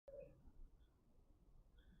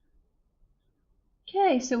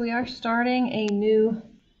Okay, so we are starting a new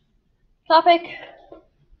topic.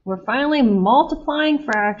 We're finally multiplying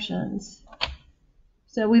fractions.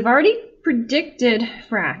 So we've already predicted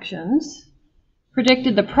fractions,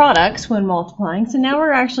 predicted the products when multiplying, so now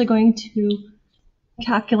we're actually going to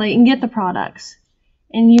calculate and get the products.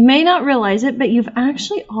 And you may not realize it, but you've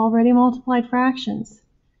actually already multiplied fractions.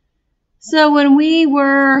 So when we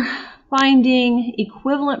were finding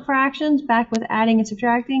equivalent fractions back with adding and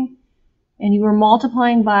subtracting, and you were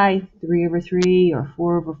multiplying by 3 over 3 or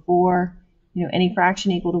 4 over 4, any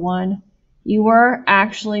fraction equal to 1, you were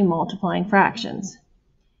actually multiplying fractions.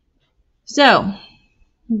 So,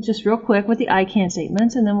 just real quick with the I can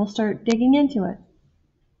statements, and then we'll start digging into it.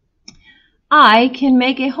 I can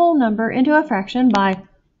make a whole number into a fraction by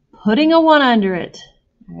putting a 1 under it.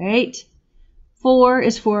 All right? 4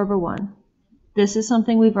 is 4 over 1. This is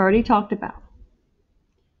something we've already talked about.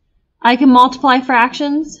 I can multiply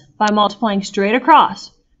fractions by multiplying straight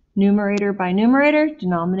across, numerator by numerator,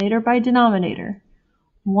 denominator by denominator.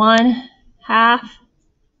 1/2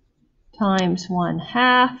 times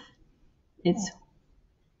 1/2, it's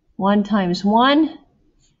 1 times 1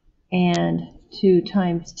 and 2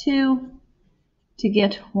 times 2 to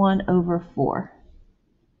get 1 over 4.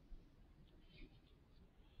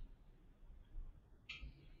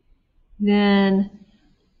 Then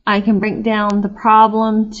I can break down the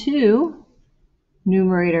problem to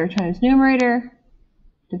numerator times numerator,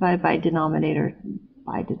 divided by denominator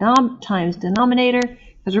times denominator.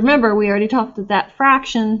 Because remember, we already talked that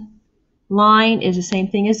fraction line is the same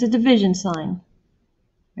thing as the division sign.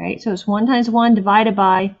 Right? So it's 1 times 1 divided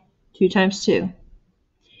by 2 times 2.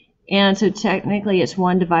 And so technically it's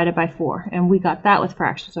 1 divided by 4. And we got that with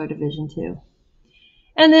fractions or division too.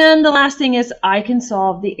 And then the last thing is I can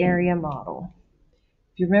solve the area model.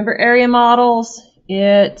 If you remember area models,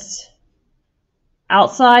 it's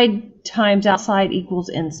outside times outside equals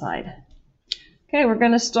inside. Okay, we're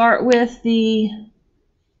going to start with the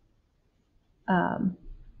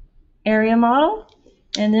area model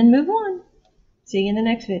and then move on. See you in the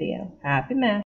next video. Happy math.